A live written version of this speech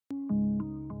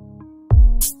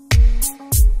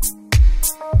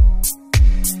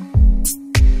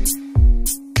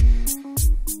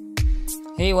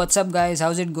Hey, what's up guys,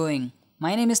 how's it going?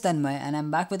 My name is Tanmay and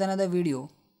I'm back with another video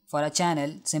for our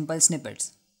channel Simple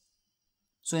Snippets.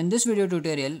 So in this video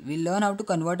tutorial, we'll learn how to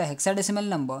convert a hexadecimal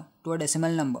number to a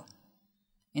decimal number.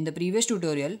 In the previous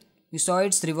tutorial, we saw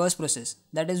its reverse process.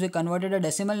 That is, we converted a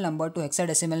decimal number to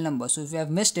hexadecimal number. So if you have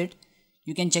missed it,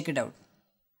 you can check it out.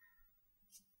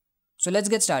 So let's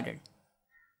get started.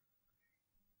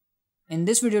 In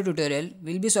this video tutorial,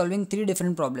 we'll be solving 3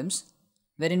 different problems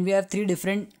wherein we have 3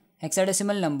 different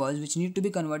hexadecimal numbers which need to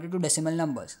be converted to decimal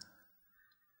numbers.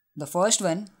 The first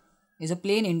one is a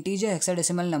plain integer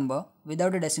hexadecimal number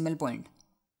without a decimal point.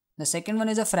 The second one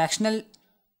is a fractional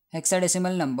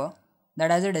hexadecimal number that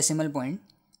has a decimal point.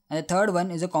 And the third one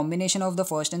is a combination of the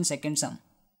first and second sum.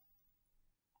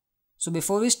 So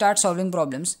before we start solving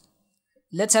problems,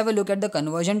 let's have a look at the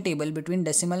conversion table between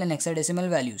decimal and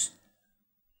hexadecimal values.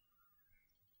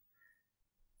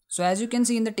 So as you can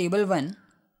see in the table 1,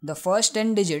 the first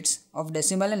 10 digits of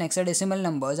decimal and hexadecimal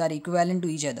numbers are equivalent to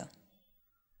each other.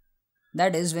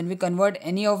 That is, when we convert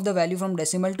any of the value from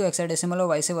decimal to hexadecimal or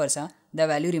vice versa, the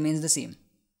value remains the same,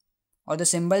 or the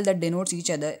symbol that denotes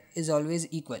each other is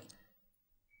always equal.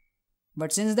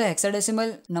 But since the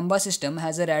hexadecimal number system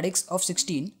has a radix of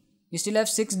 16, we still have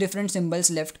 6 different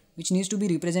symbols left which needs to be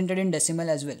represented in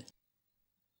decimal as well.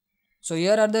 So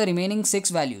here are the remaining 6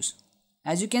 values.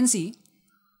 As you can see,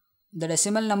 the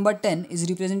decimal number 10 is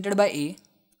represented by A,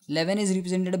 11 is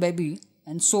represented by B,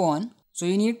 and so on. So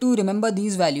you need to remember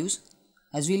these values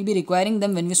as we will be requiring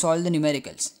them when we solve the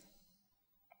numericals.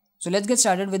 So let's get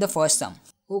started with the first sum.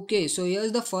 Okay, so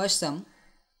here's the first sum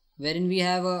wherein we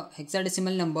have a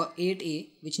hexadecimal number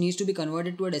 8A which needs to be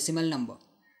converted to a decimal number.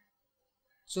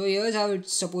 So here's how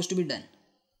it's supposed to be done.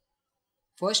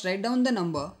 First, write down the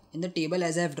number in the table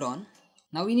as I have drawn.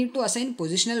 Now we need to assign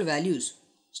positional values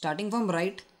starting from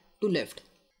right to left.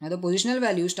 Now the positional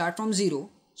values start from 0,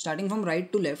 starting from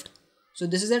right to left. So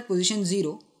this is at position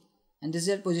 0 and this is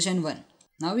at position 1.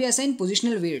 Now we assign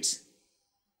positional weights.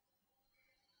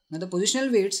 Now the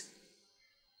positional weights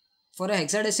for a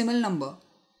hexadecimal number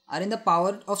are in the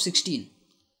power of 16.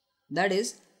 That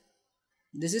is,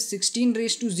 this is 16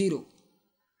 raised to 0.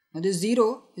 Now this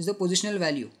 0 is the positional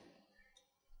value.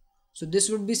 So this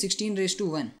would be 16 raised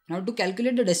to 1. Now to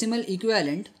calculate the decimal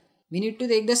equivalent, we need to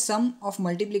take the sum of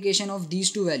multiplication of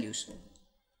these two values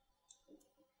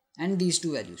and these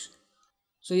two values.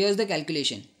 So here's the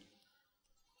calculation.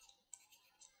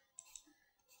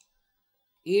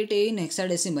 8A in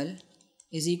hexadecimal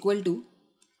is equal to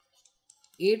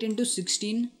 8 into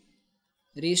 16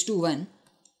 raised to 1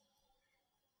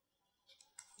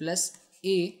 plus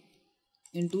A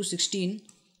into 16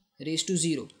 raised to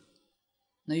 0.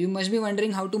 Now you must be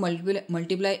wondering how to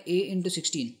multiply A into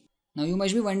 16. Now you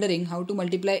must be wondering how to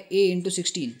multiply A into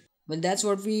 16. Well, that's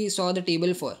what we saw the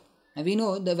table for. Now we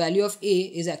know the value of A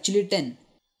is actually 10.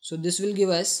 So this will give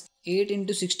us 8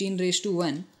 into 16 raised to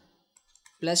 1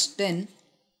 plus 10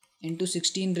 into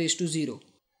 16 raised to 0,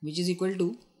 which is equal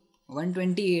to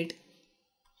 128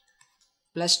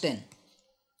 plus 10.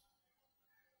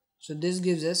 So this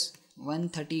gives us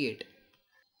 138.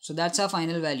 So that's our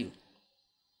final value.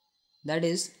 That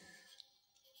is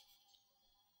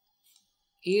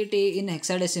 8A in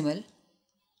hexadecimal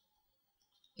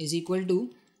is equal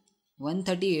to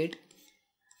 138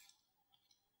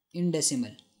 in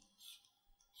decimal.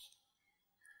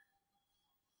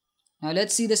 Now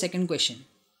let's see the second question.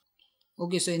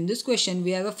 Okay, so in this question we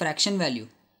have a fraction value.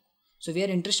 So we are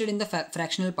interested in the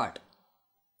fractional part.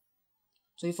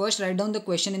 So we first write down the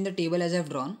question in the table as I have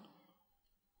drawn.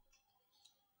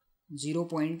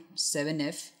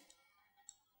 0.7f.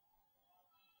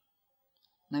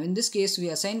 Now in this case we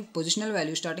assign positional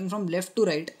value starting from left to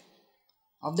right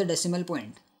of the decimal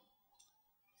point.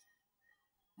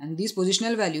 And these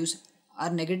positional values are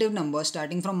negative numbers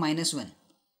starting from -1.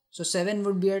 So 7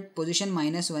 would be at position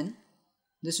 -1.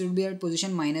 This would be at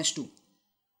position -2.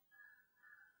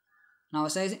 Now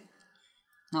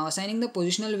assigning the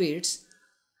positional weights,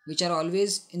 which are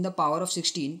always in the power of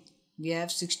 16, we have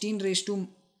 16 raised to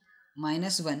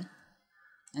 -1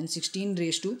 and 16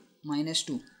 raised to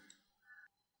 -2.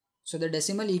 So the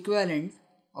decimal equivalent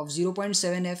of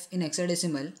 0.7f in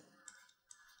hexadecimal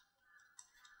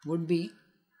would be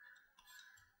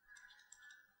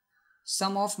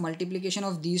sum of multiplication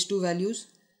of these two values,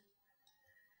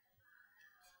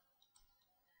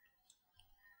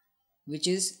 which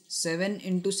is 7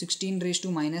 into 16 raised to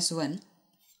 -1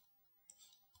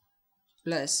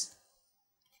 plus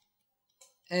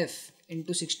f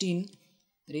into 16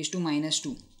 raised to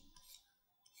 -2.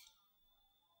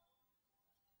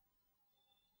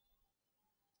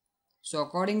 So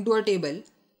according to our table,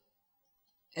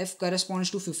 f corresponds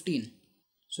to 15.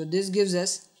 So this gives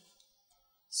us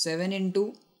 7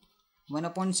 into 1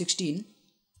 upon 16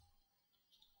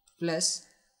 plus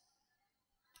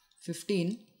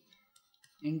 15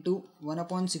 into 1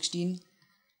 upon 16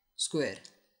 square.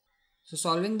 So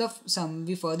solving the sum,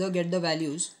 we further get the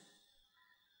values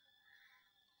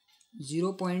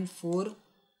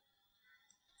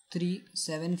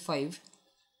 0.4375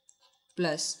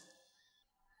 plus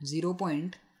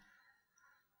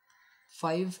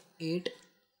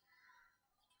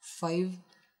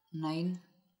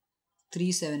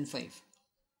 0.5859,375,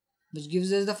 which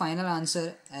gives us the final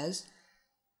answer as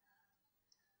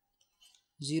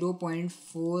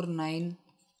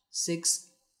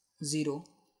 0.4960,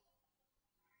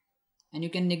 and you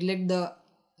can neglect the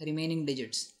remaining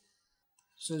digits.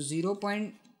 So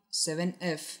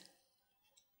 0.7f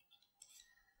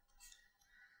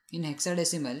in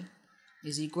hexadecimal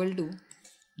is equal to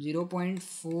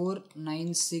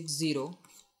 0.4960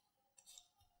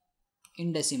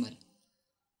 in decimal.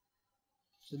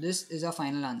 So this is our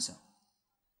final answer.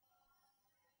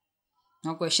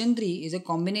 Now question 3 is a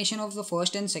combination of the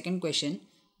first and second question,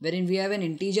 wherein we have an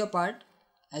integer part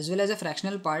as well as a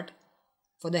fractional part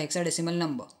for the hexadecimal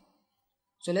number.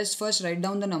 So let's first write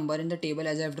down the number in the table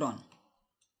as I have drawn.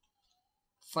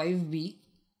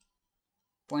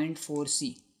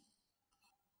 5b.4c.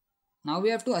 Now we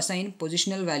have to assign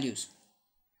positional values.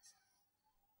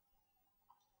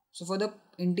 So for the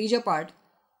integer part,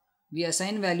 we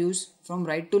assign values from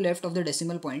right to left of the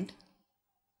decimal point,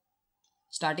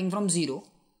 starting from 0.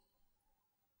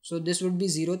 So this would be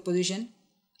 0th position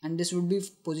and this would be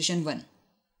position 1.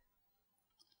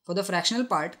 For the fractional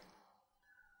part,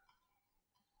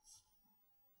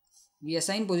 we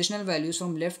assign positional values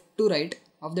from left to right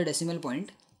of the decimal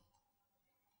point,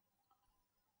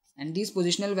 and these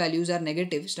positional values are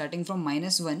negative starting from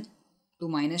 -1 to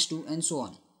 -2 and so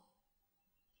on.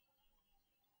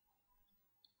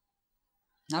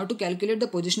 Now to calculate the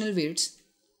positional weights,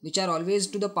 which are always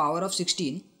to the power of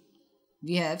 16,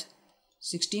 we have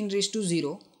 16 raised to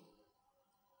 0,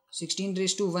 16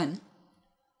 raised to 1,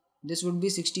 this would be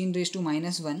 16 raised to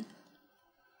 -1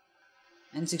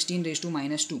 and 16 raised to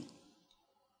 -2.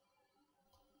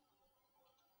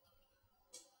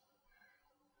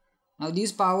 Now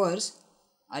these powers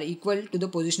are equal to the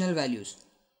positional values.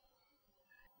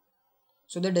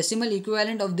 So the decimal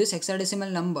equivalent of this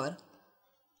hexadecimal number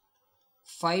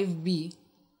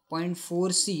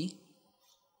 5b.4c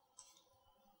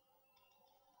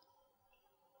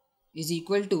is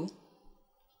equal to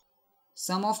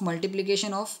sum of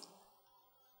multiplication of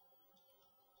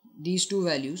these two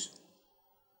values,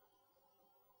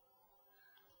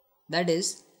 that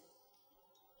is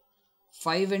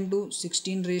 5 into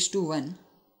 16 raised to 1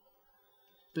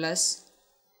 plus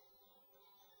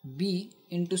b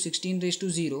into 16 raised to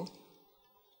 0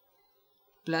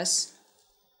 plus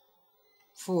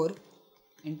 4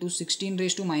 into 16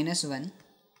 raised to -1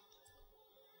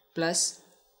 plus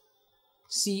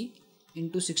c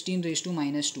into 16 raised to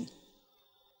 -2.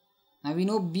 Now we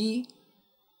know b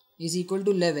is equal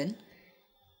to 11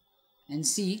 and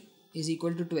c is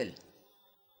equal to 12.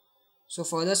 So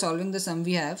further solving the sum,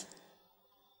 we have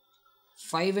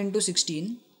 5 into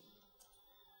 16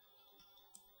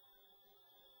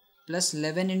 plus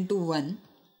 11 into 1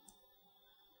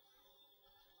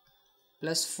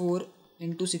 plus 4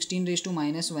 into 16 raised to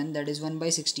 -1, that is 1 by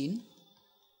 16,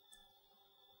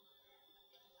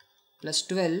 plus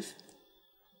 12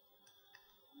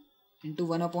 into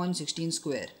 1 upon 16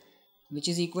 square, which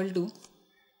is equal to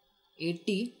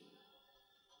 80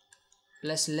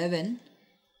 plus 11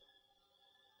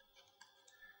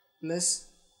 plus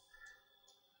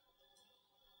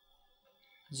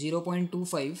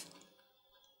 0.25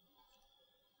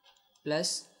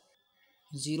 plus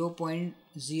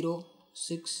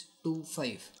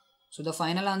 0.0625. So the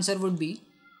final answer would be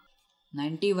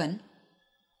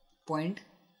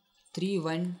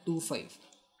 91.3125.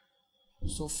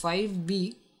 So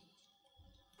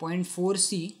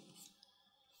 5b.4c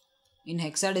in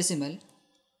hexadecimal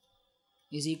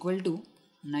is equal to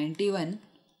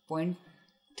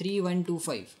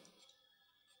 91.3125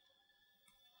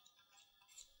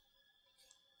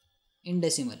 in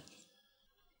decimal.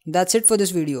 That's it for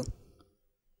this video.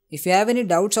 If you have any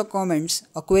doubts or comments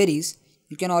or queries,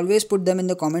 you can always put them in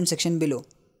the comment section below.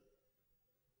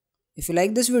 If you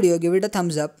like this video, give it a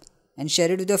thumbs up and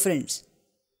share it with your friends.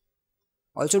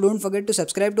 Also, don't forget to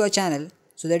subscribe to our channel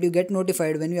so that you get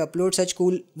notified when we upload such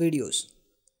cool videos.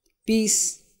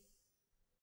 Peace.